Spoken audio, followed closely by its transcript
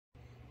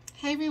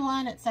Hey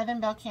everyone, it's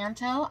Isobel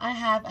Tinker. I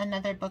have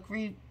another book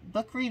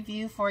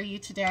review for you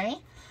today.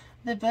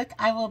 The book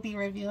I will be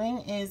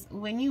reviewing is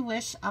When You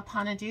Wish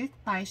Upon a Duke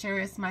by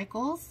Charis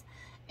Michaels,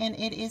 and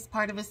it is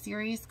part of a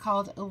series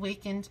called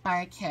Awakened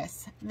by a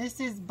Kiss. This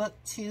is book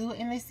 2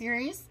 in the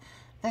series.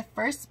 The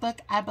first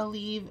book, I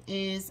believe,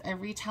 is a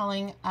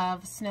retelling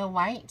of Snow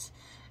White,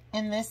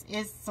 and this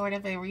is sort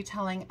of a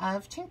retelling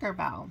of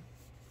Tinkerbell.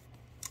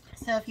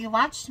 So if you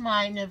watched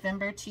my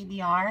November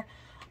TBR,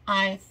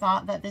 I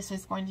thought that this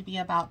was going to be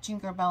about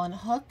Tinkerbell and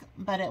Hooke,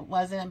 but it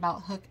wasn't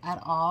about Hooke at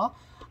all.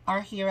 Our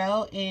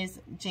hero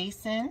is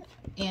Jason,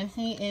 and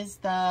he is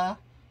the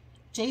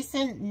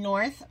Jason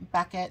North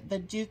Beckett, the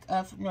Duke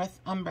of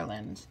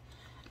Northumberland.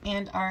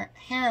 And our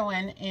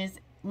heroine is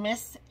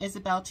Miss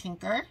Isobel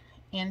Tinker,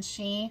 and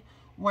she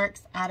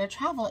works at a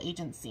travel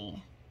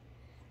agency.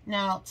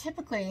 Now,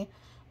 typically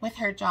with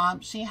her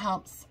job, she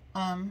helps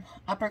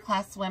upper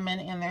class women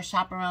and their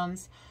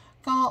chaperones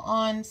go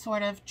on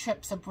sort of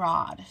trips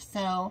abroad.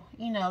 So,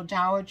 you know,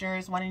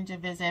 dowagers wanting to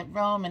visit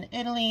Rome and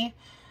Italy,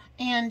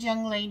 and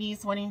young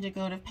ladies wanting to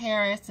go to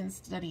Paris and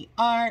study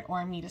art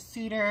or meet a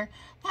suitor,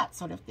 that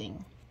sort of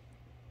thing.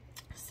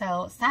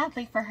 So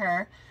sadly for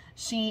her,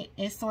 she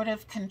is sort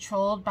of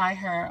controlled by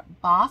her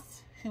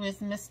boss, who is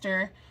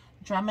Mr.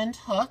 Drummond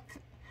Hooke,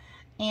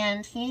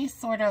 and he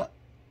sort of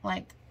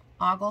like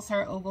ogles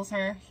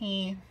her.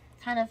 He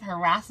kind of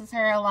harasses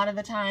her a lot of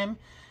the time.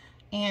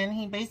 And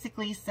he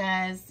basically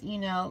says, you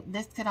know,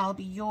 this could all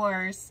be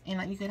yours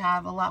and you could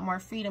have a lot more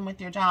freedom with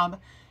your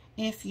job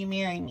if you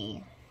marry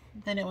me.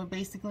 Then it would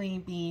basically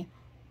be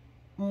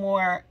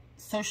more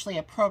socially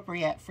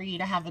appropriate for you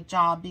to have a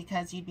job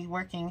because you'd be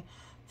working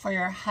for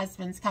your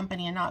husband's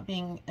company and not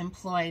being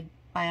employed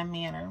by a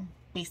man,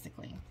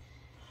 basically.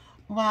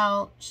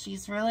 Well,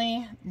 she's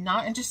really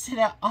not interested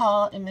at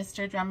all in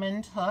Mr.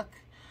 Drummond Hooke.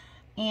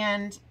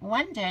 And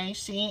one day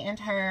she and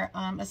her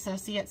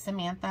associate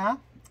Samantha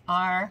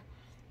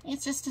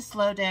it's just a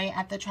slow day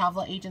at the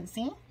travel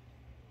agency,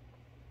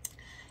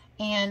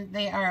 and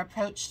they are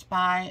approached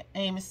by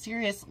a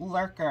mysterious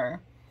lurker,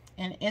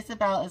 and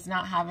Isobel is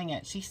not having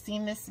it. She's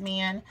seen this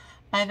man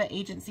by the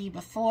agency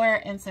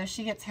before, and so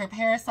she gets her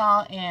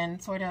parasol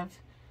and sort of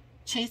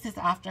chases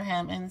after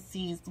him and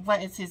sees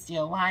what is his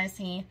deal. Why is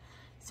he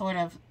sort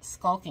of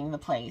skulking the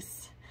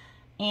place?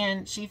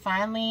 And she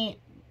finally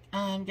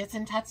gets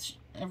in touch,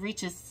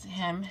 reaches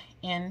him,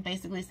 and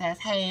basically says,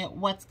 hey,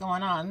 what's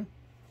going on?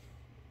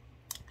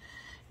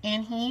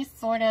 And he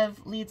sort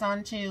of leads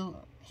on saying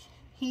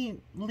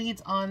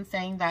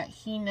that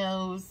he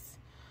knows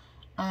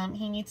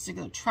he needs to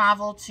go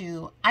travel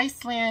to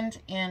Iceland,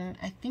 and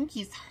I think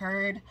he's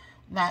heard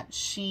that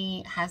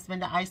she has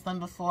been to Iceland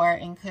before,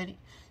 and could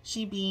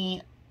she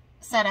be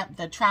set up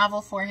the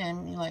travel for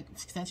him, like,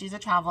 since she's a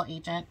travel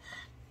agent,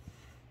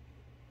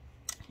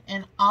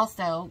 and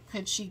also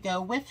could she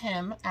go with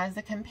him as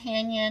a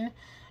companion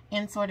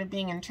and sort of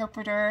being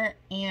interpreter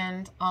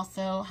and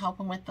also help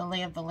him with the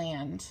lay of the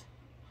land.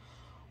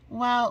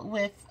 Well,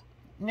 with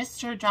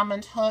Mr.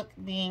 Drummond Hooke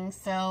being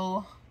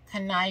so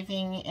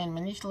conniving and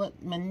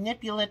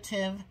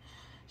manipulative,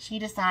 she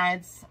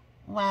decides,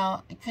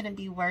 well, it couldn't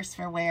be worse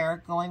for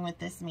wear going with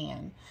this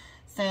man.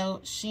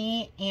 So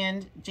she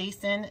and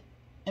Jason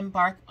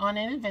embark on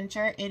an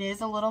adventure. It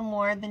is a little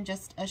more than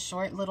just a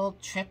short little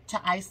trip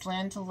to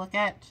Iceland to look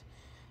at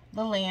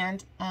the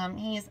land.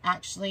 He is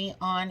actually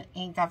on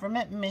a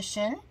government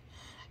mission.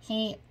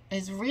 He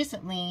has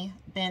recently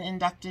been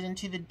inducted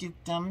into the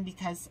dukedom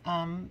because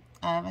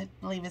I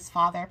believe his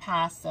father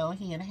passed, so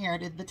he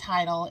inherited the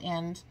title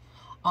and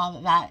all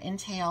that that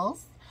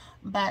entails.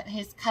 But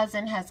his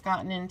cousin has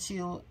gotten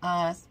into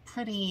a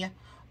pretty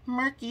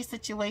murky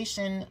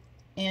situation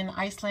in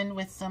Iceland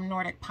with some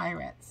Nordic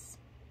pirates.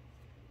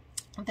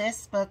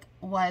 This book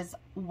was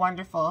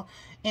wonderful.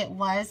 It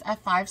was a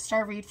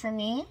 5-star read for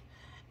me,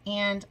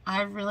 and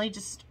I really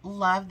just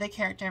loved the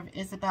character of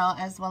Isobel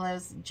as well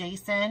as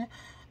Jason.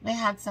 They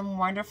had some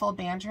wonderful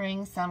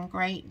bantering, some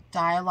great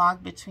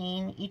dialogue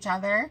between each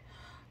other.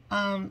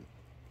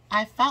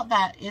 I felt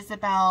that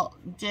Isobel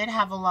did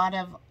have a lot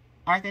of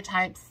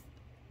archetypes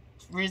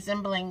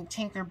resembling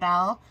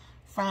Tinkerbell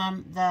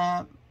from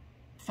the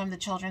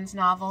children's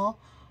novel,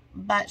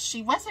 but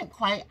she wasn't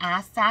quite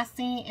as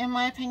sassy in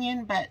my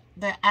opinion, but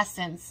the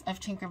essence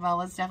of Tinkerbell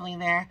was definitely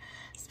there,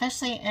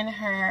 especially in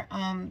her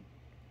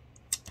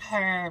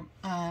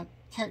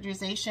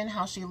characterization,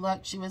 how she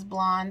looked. She was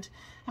blonde.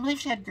 I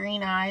believe she had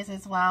green eyes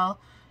as well.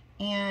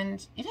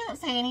 And it didn't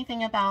say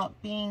anything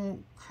about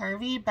being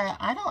curvy, but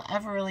I don't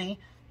ever really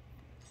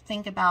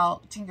think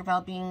about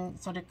Tinkerbell being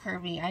sort of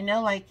curvy. I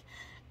know, like,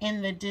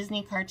 in the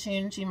Disney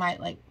cartoons, you might,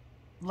 like,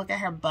 look at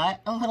her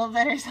butt a little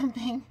bit or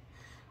something.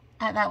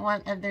 At that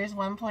one, there's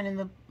one point in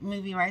the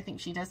movie where I think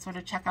she does sort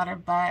of check out her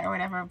butt or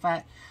whatever,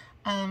 but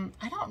I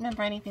don't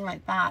remember anything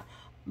like that.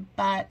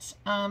 But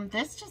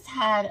this just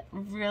had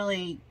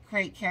really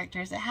great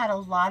characters. It had a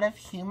lot of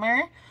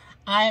humor.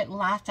 I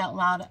laughed out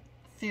loud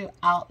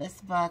throughout this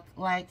book.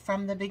 Like,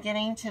 from the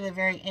beginning to the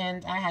very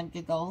end, I had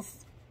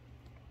giggles.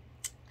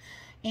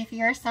 If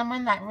you're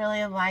someone that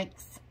really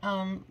likes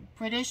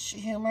British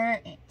humor,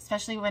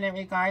 especially when it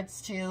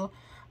regards to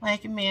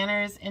like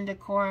manners and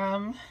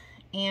decorum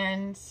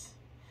and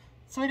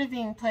sort of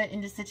being put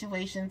into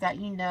situations that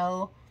you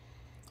know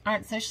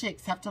aren't socially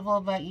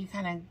acceptable, but you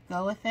kind of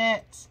go with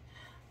it,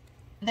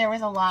 there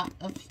was a lot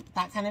of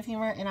that kind of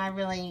humor, and I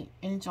really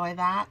enjoy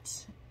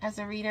that as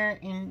a reader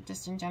and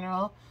just in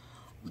general.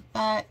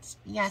 But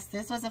yes,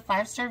 this was a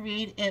 5-star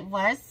read. It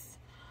was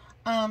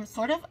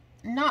sort of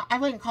not, I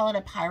wouldn't call it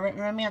a pirate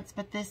romance,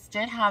 but this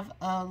did have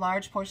a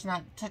large portion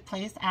that took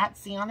place at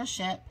sea on a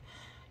ship,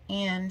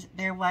 and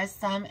there was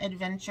some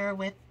adventure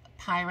with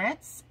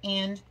pirates,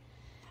 and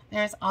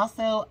there's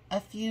also a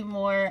few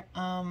more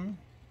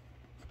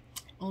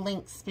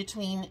links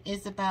between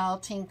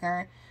Isobel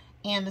Tinker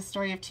and the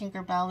story of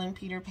Tinkerbell and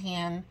Peter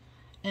Pan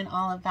and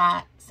all of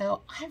that.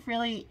 So I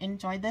really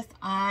enjoyed this.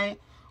 I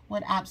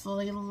would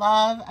absolutely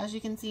love, as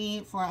you can see,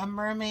 for a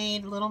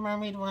mermaid, Little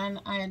Mermaid one.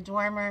 I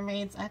adore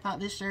mermaids. I thought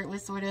this shirt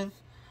was sort of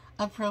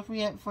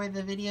appropriate for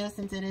the video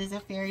since it is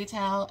a fairy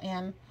tale,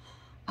 and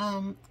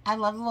I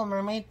love Little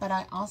Mermaid, but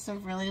I also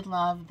really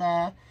love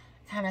the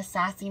kind of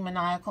sassy,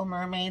 maniacal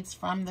mermaids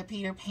from the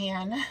Peter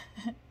Pan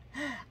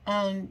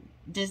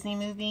Disney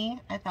movie.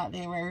 I thought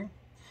they're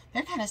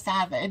kind of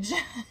savage.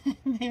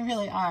 They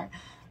really are.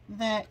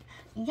 But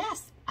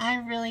yes, I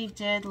really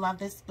did love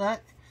this book.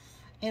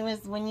 It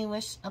was When You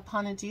Wish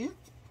Upon a Duke,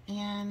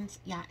 and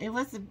yeah, it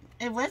was a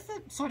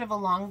sort of a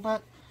long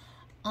book.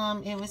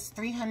 It was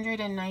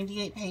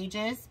 398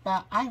 pages,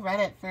 but I read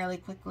it fairly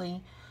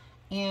quickly,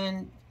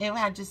 and it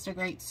had just a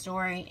great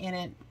story, and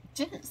it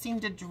didn't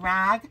seem to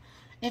drag.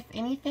 If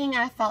anything,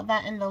 I felt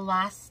that in the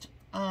last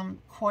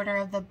quarter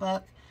of the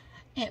book,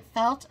 it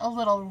felt a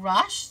little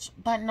rushed,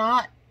 but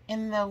not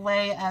in the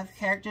way of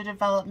character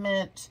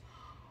development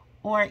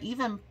or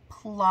even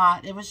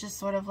plot. It was just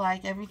sort of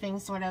like everything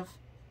sort of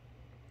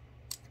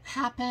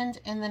happened,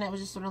 and then it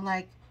was just sort of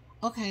like,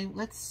 okay,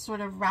 let's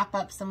sort of wrap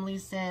up some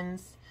loose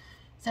ends.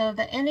 So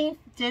the ending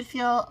did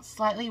feel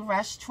slightly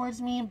rushed towards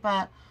me,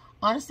 but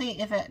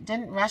honestly, if it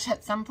didn't rush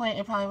at some point,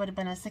 it probably would have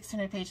been a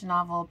 600-page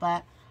novel.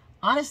 But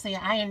honestly,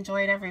 I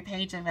enjoyed every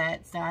page of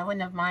it, so I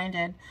wouldn't have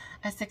minded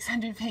a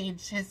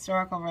 600-page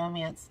historical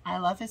romance. I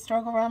love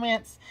historical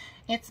romance.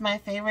 It's my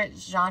favorite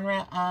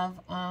genre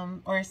of,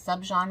 or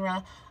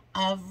subgenre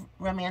of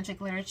romantic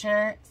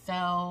literature.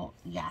 So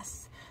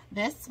yes,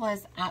 this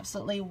was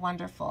absolutely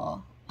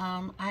wonderful.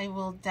 I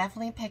will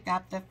definitely pick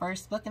up the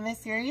first book in this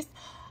series.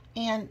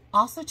 And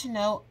also to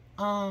note,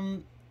 I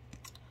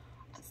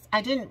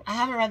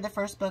haven't read the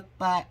first book,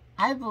 but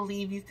I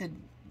believe you could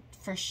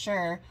for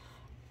sure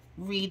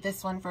read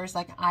this one first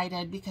like I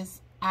did,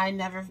 because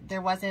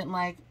there wasn't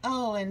like,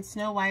 oh, and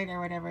Snow White or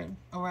whatever,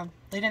 or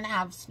they didn't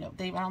have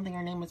I don't think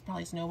her name was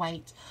probably Snow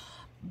White,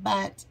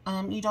 but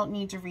you don't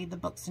need to read the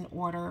books in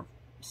order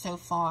so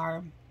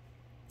far,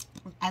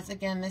 as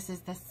again, this is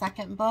the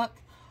second book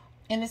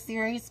in the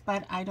series,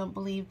 but I don't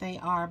believe they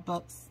are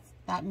books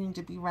that need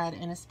to be read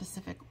in a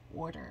specific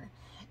order.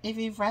 If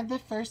you've read the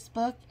first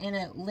book and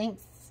it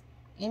links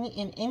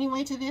in any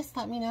way to this,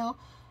 let me know.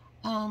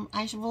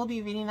 I will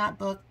be reading that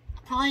book.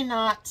 Probably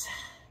not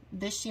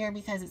this year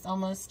because it's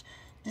almost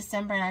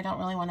December and I don't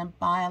really want to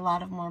buy a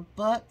lot of more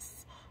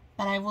books,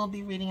 but I will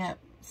be reading it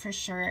for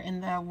sure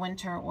in the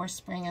winter or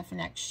spring of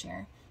next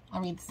year.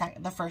 I'll read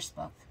the first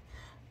book.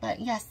 But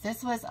yes,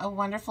 this was a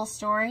wonderful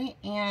story,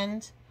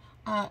 and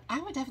I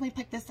would definitely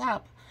pick this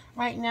up.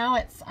 Right now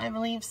it's, I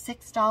believe,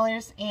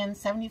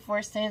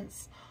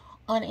 $6.74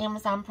 on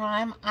Amazon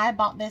Prime. I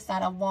bought this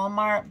at a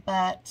Walmart,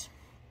 but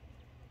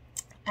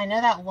I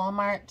know that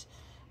Walmart,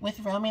 with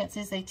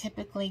romances, they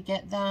typically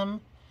get them,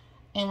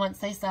 and once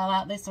they sell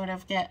out, they sort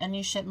of get a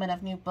new shipment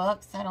of new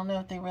books. I don't know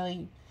if they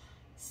really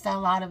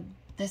sell out of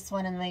this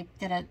one and they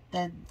get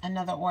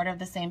another order of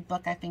the same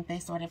book. I think they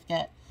sort of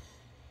get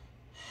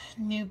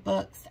new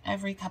books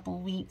every couple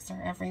weeks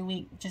or every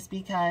week, just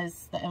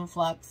because the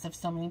influx of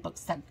so many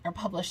books that are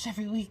published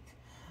every week.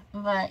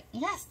 But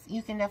yes,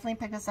 you can definitely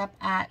pick this up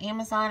at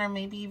Amazon or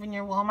maybe even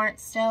your Walmart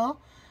still,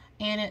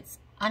 and it's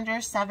under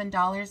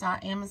 $7 on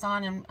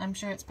Amazon, and I'm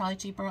sure it's probably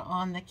cheaper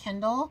on the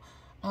Kindle.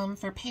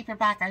 For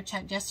paperback, I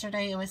checked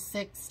yesterday, it was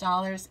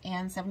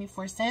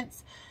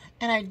 $6.74,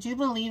 and I do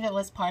believe it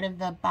was part of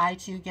the buy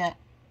two get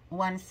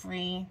one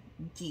free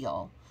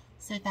deal.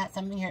 So if that's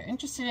something you're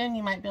interested in,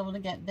 you might be able to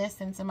get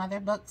this and some other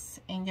books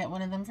and get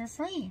one of them for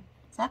free.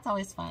 So that's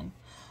always fun.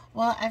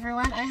 Well,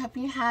 everyone, I hope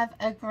you have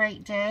a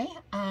great day.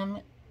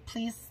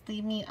 Please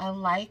leave me a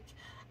like,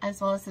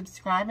 as well as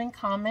subscribe and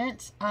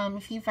comment.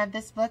 If you've read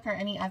this book or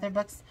any other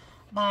books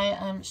by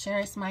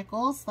Charis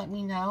Michaels, let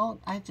me know.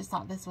 I just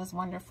thought this was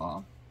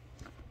wonderful.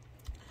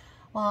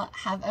 Well,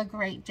 have a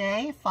great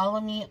day.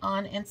 Follow me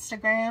on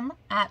Instagram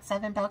at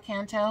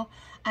SouthernBelleCanto,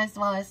 as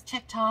well as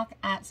TikTok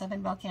at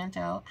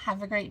SouthernBelleCanto.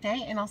 Have a great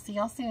day, and I'll see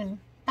y'all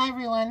soon. Bye,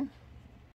 everyone.